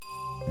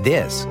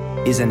This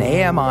is an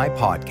AMI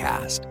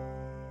podcast.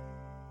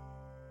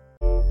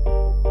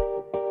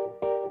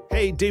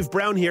 Hey, Dave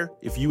Brown here.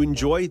 If you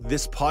enjoy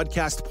this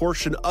podcast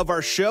portion of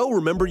our show,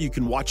 remember you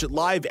can watch it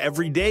live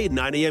every day at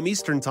 9 a.m.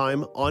 Eastern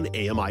Time on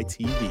AMI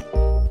TV.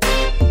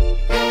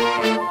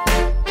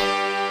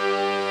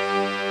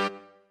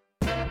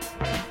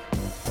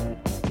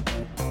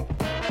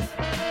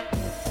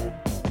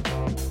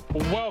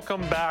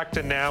 Welcome back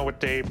to Now with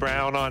Dave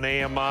Brown on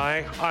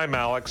AMI. I'm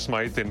Alex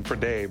Smythe in for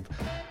Dave.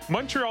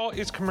 Montreal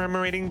is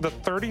commemorating the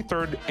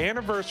 33rd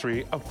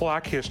anniversary of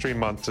Black History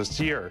Month this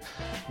year.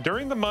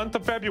 During the month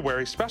of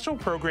February, special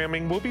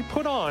programming will be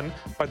put on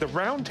by the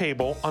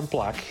Roundtable on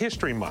Black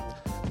History Month.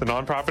 The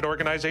nonprofit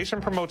organization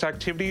promotes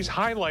activities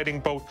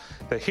highlighting both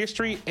the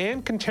history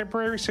and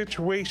contemporary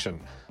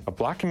situation of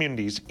Black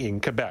communities in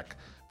Quebec.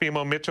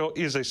 Fimo Mitchell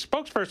is a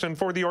spokesperson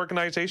for the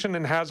organization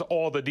and has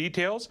all the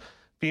details.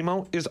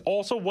 Fimo is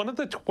also one of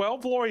the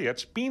 12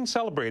 laureates being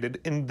celebrated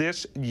in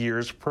this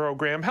year's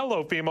program.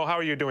 Hello, Fimo. How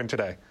are you doing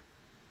today?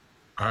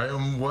 I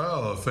am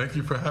well. Thank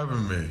you for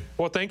having me.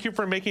 Well, thank you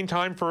for making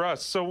time for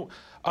us. So,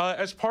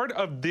 as part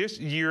of this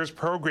year's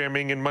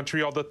programming in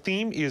Montreal, the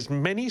theme is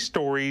Many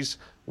Stories,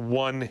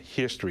 One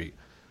History.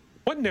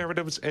 What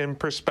narratives and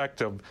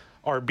perspective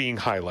are being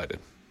highlighted?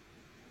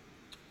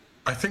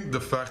 I think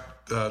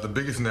the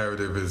biggest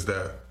narrative is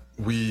that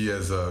we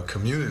as a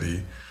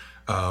community,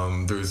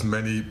 there's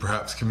many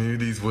perhaps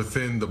communities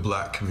within the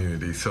Black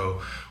community.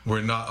 So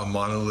we're not a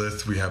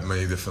monolith. We have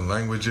many different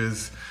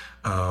languages.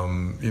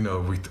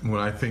 When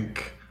I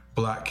think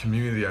Black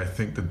community, I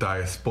think the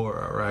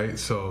diaspora, right?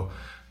 So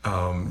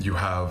you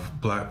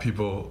have Black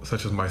people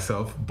such as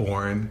myself,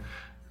 born,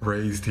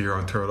 raised here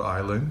on Turtle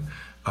Island,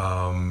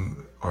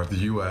 or the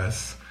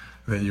U.S.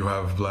 Then you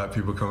have Black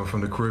people coming from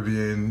the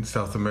Caribbean,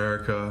 South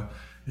America,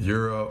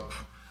 Europe,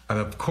 and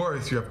of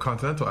course you have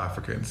continental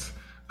Africans.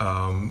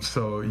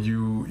 So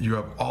you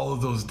have all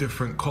of those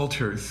different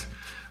cultures,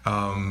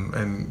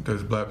 and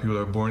there's Black people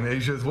that are born in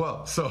Asia as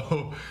well.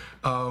 So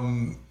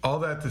all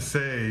that to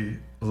say,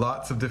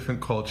 lots of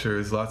different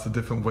cultures, lots of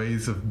different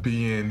ways of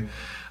being,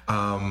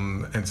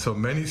 and so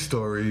many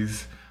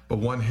stories, but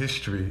one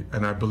history.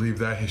 And I believe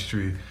that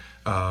history,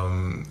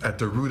 at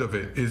the root of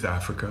it, is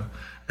Africa.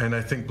 And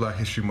I think Black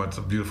History Month is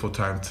a beautiful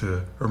time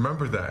to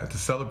remember that, and to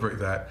celebrate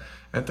that,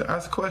 and to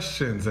ask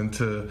questions, and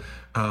to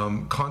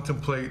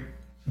contemplate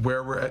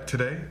where we're at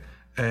today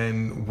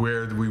and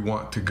where do we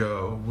want to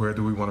go, where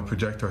do we want to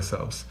project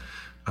ourselves,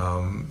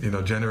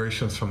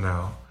 generations from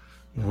now,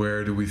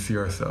 where do we see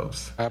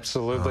ourselves?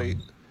 Absolutely.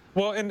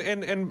 Well,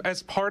 and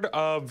as part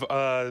of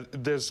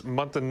this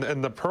month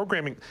and the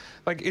programming,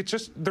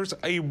 there's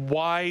a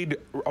wide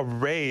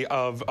array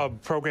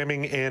of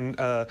programming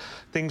and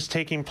things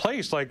taking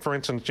place. Like, for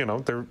instance,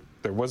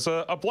 there was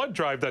a blood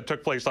drive that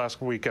took place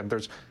last weekend.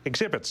 There's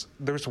exhibits,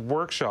 there's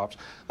workshops.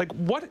 Like,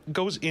 what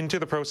goes into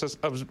the process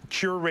of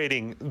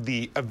curating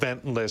the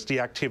event list,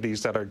 the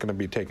activities that are going to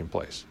be taking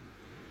place?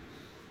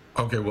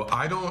 Okay, well,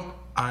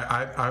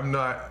 I'm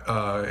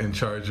not in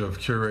charge of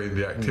curating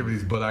the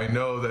activities, but I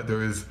know that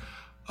there is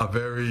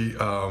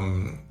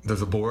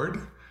there's a board,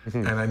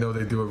 and I know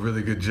they do a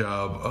really good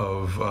job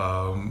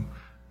of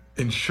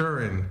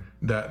ensuring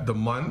that the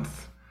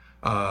month,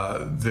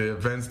 the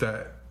events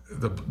that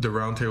the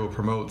Roundtable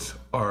promotes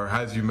are,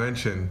 as you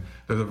mentioned,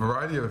 there's a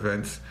variety of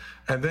events,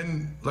 and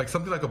then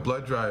something like a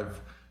blood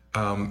drive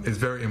is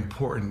very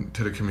important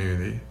to the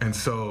community, and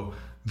so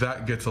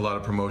that gets a lot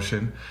of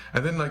promotion.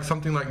 And then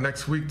something like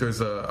next week, there's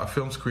a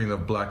film screen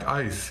of Black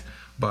Ice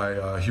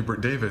by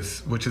Hubert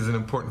Davis, which is an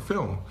important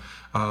film.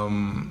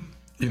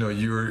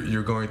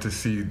 You're going to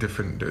see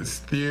there's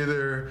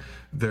theater,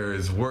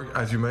 there's work,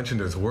 as you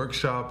mentioned, there's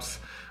workshops.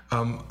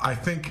 I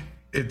think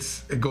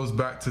it goes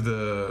back to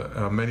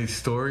the many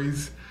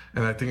stories,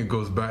 and I think it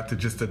goes back to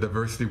just the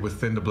diversity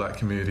within the Black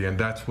community, and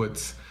that's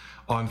what's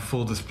on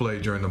full display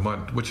during the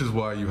month, which is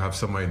why you have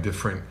so many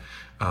different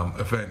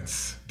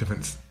events,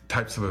 different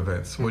types of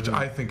events, which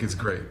I think is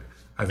great.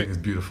 I think it's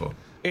beautiful.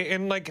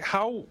 And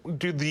how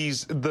do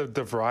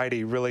the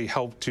variety really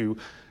help to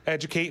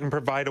educate and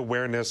provide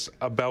awareness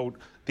about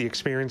the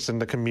experience in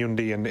the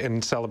community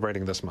and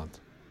celebrating this month?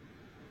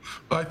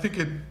 Well, I think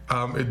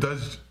it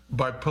does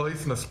by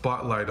placing a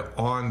spotlight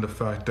on the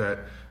fact that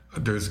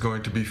there's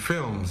going to be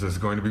films, there's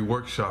going to be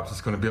workshops,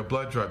 there's going to be a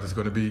blood drive, there's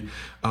going to be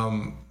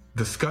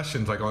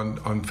discussions. Like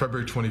on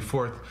February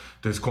 24th,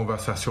 there's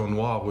Conversation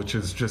Noire, which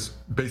is just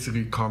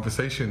basically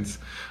conversations.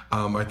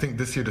 I think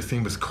this year the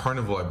theme is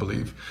Carnival, I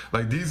believe.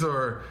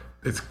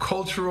 It's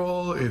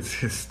cultural, it's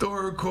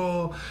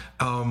historical.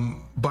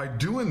 By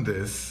doing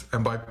this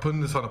and by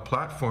putting this on a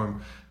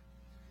platform,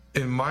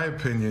 in my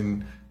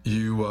opinion,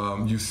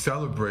 you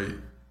celebrate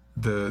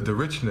the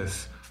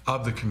richness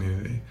of the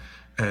community.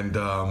 And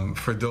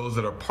for those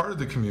that are part of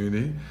the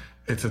community,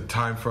 it's a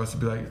time for us to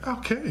be like,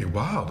 okay,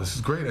 wow, this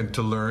is great, and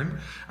to learn.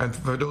 And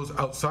for those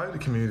outside of the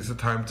community, it's a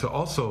time to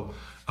also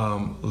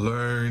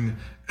learn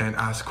and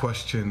ask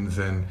questions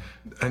and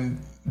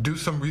do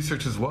some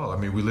research as well. I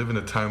mean, we live in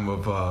a time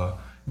of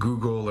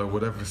Google or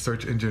whatever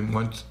search engine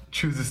one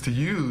chooses to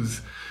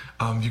use.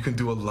 you can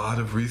do a lot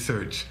of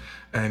research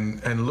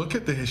and look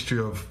at the history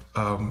of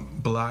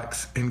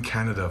blacks in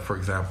Canada, for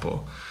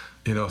example.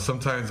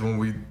 Sometimes when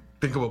we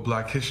think about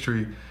Black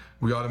history,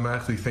 we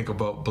automatically think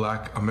about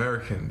Black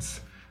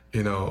Americans,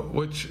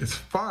 which is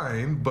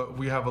fine, but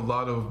we have a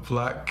lot of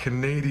Black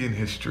Canadian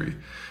history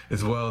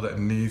as well that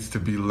needs to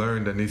be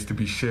learned, that needs to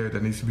be shared,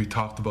 that needs to be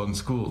talked about in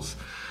schools.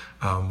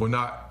 We're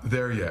not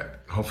there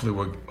yet. Hopefully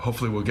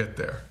we'll get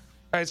there.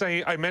 As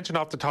I mentioned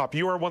off the top,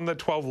 you are one of the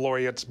 12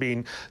 laureates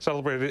being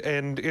celebrated,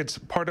 and it's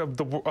part of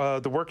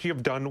the work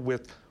you've done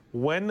with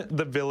When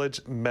the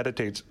Village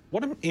Meditates.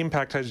 What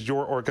impact has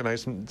your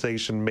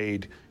organization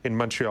made in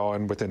Montreal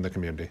and within the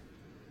community?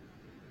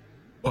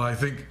 Well, I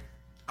think,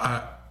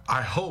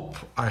 I hope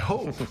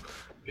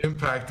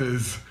impact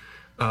is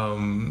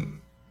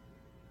coming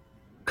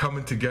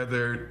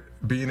together,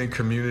 being in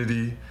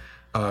community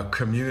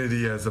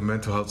as a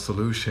mental health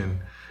solution,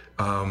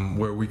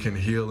 where we can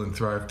heal and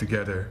thrive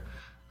together.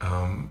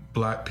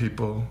 Black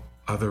people,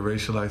 other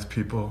racialized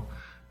people,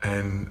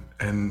 and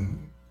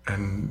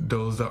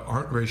those that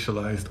aren't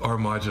racialized are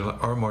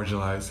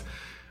marginalized.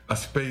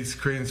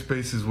 Creating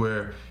spaces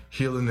where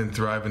healing and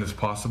thriving is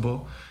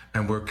possible,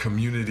 and where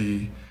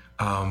community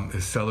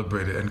is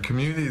celebrated. And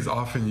community is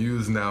often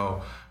used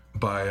now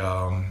by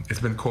it's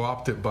been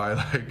co-opted by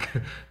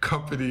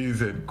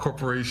companies and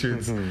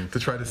corporations to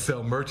try to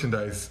sell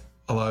merchandise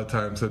a lot of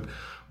times.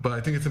 But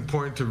I think it's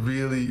important to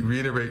really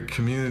reiterate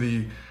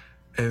community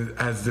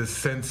as this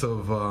sense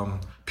of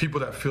people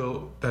that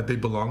feel that they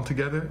belong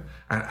together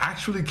and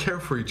actually care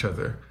for each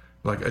other,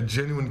 like a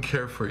genuine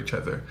care for each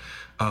other.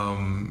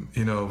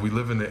 We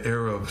live in an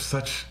era of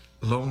such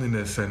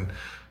loneliness, and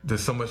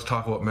there's so much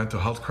talk about mental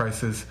health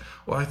crisis.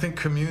 Well, I think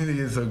community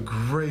is a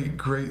great,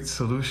 great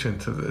solution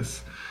to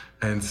this.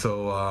 And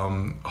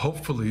so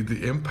hopefully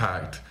the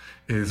impact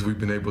is we've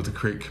been able to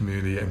create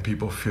community and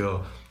people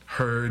feel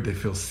heard, they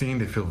feel seen,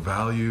 they feel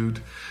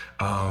valued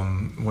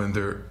when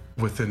they're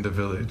within the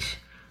village.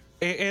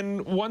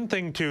 And one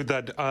thing too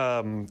that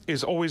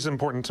is always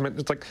important to me,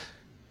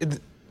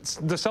 it's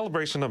the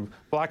celebration of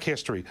Black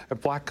history,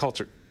 of Black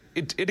culture.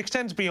 It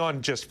extends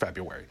beyond just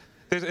February.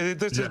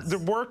 Yes.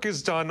 The work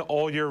is done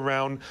all year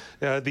round.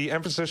 The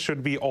emphasis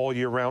should be all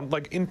year round.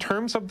 In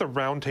terms of the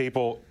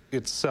roundtable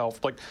itself,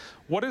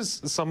 what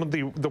is some of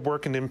the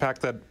work and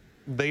impact that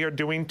they are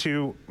doing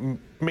to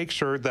make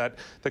sure that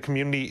the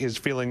community is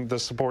feeling the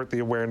support, the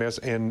awareness,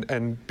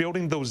 and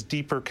building those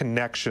deeper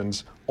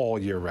connections all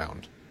year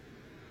round?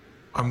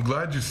 I'm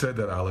glad you said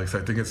that, Alex.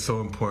 I think it's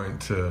so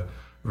important to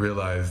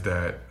realize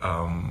that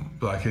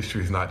Black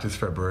history is not just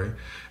February,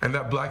 and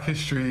that Black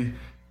history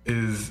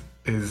is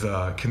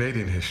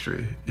Canadian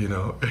history.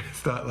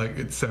 It's not like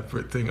it's a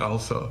separate thing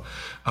also.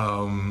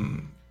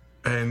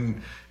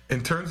 And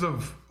in terms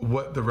of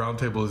what the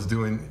Roundtable is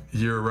doing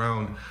year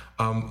round,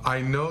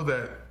 I know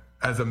that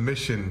as a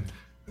mission,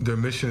 their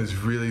mission is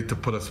really to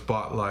put a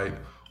spotlight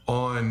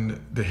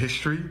on the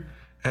history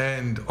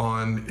and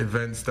on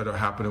events that are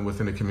happening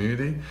within the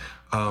community.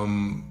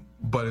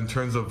 But in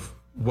terms of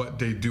what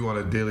they do on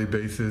a daily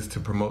basis to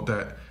promote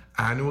that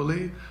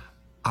annually,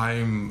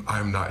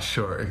 I'm not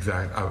sure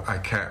exactly. I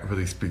can't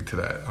really speak to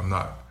that. I'm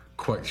not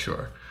quite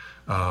sure.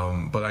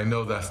 But I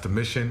know that's the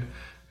mission,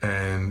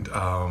 and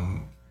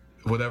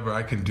whatever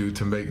I can do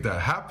to make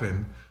that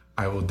happen,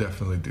 I will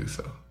definitely do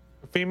so.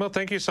 Fimo,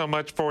 thank you so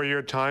much for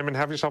your time, and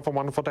have yourself a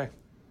wonderful day.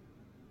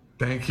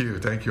 Thank you.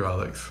 Thank you,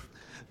 Alex.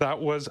 That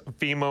was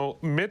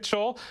Fimo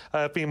Mitchell.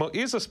 Fimo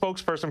is a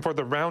spokesperson for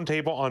the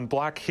Roundtable on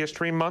Black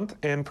History Month,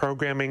 and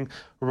programming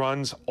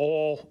runs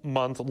all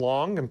month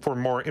long. And for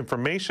more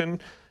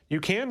information, you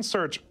can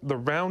search the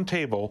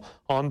Roundtable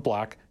on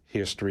Black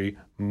History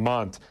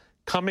Month.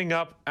 Coming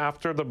up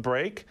after the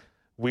break,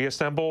 we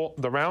assemble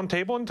the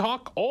Roundtable and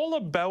talk all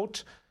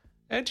about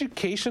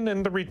education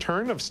and the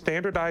return of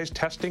standardized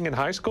testing in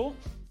high school.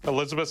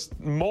 Elizabeth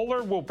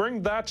Moeller will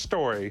bring that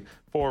story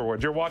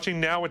forward. You're watching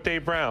Now with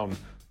Dave Brown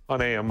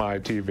on AMI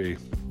TV.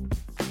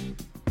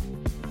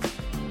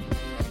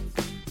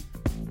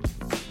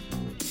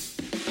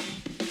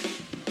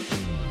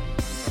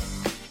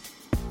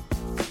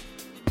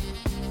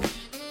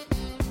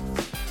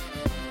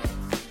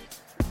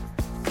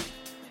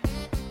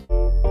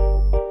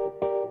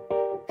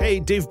 Hey,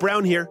 Dave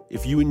Brown here.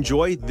 If you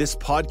enjoy this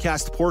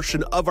podcast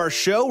portion of our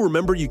show,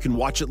 remember you can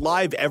watch it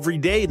live every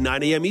day at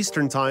 9 a.m.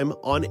 Eastern Time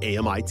on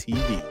AMI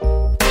TV.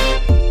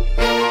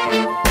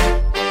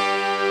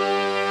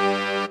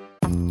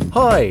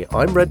 Hi,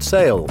 I'm Red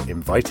Sail,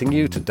 inviting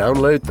you to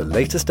download the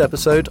latest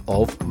episode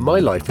of My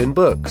Life in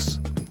Books,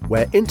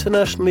 where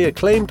internationally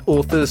acclaimed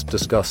authors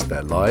discuss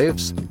their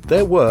lives,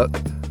 their work,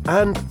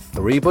 and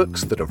 3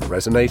 books that have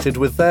resonated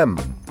with them.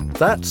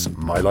 That's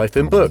My Life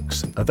in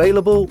Books,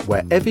 available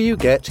wherever you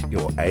get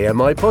your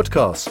AMI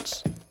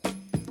podcasts.